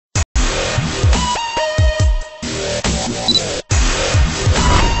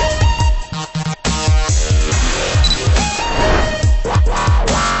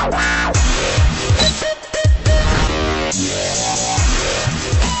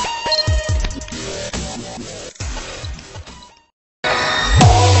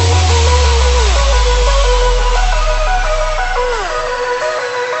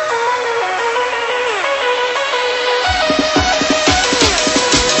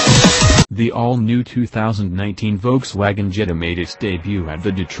The all-new 2019 Volkswagen Jetta made its debut at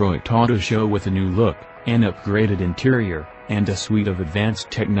the Detroit Auto Show with a new look, an upgraded interior, and a suite of advanced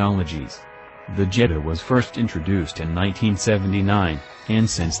technologies. The Jetta was first introduced in 1979, and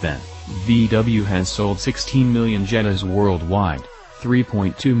since then, VW has sold 16 million Jettas worldwide,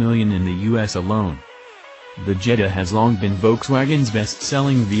 3.2 million in the US alone. The Jetta has long been Volkswagen's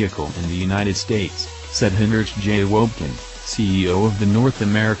best-selling vehicle in the United States, said Heinrich J. Wobkin, CEO of the North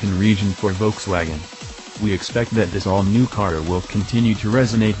American region for Volkswagen. We expect that this all-new car will continue to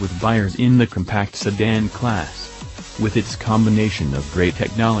resonate with buyers in the compact sedan class. With its combination of great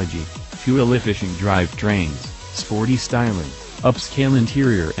technology, fuel-efficient drivetrains, sporty styling, upscale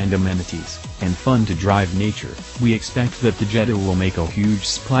interior and amenities, and fun-to-drive nature, we expect that the Jetta will make a huge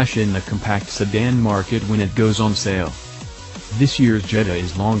splash in the compact sedan market when it goes on sale. This year's Jetta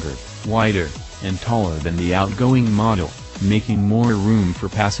is longer, wider, and taller than the outgoing model, making more room for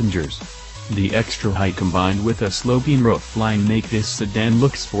passengers. The extra height combined with a sloping roofline make this sedan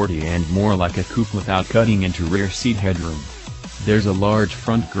look sporty and more like a coupe without cutting into rear seat headroom. There's a large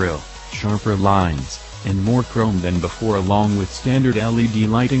front grille, sharper lines, and more chrome than before along with standard LED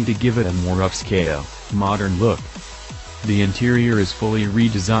lighting to give it a more upscale, modern look. The interior is fully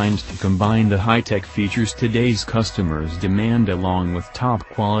redesigned to combine the high-tech features today's customers demand along with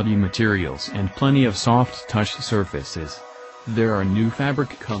top-quality materials and plenty of soft-touch surfaces. There are new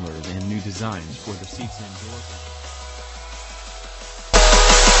fabric colors and new designs for the seats and doors.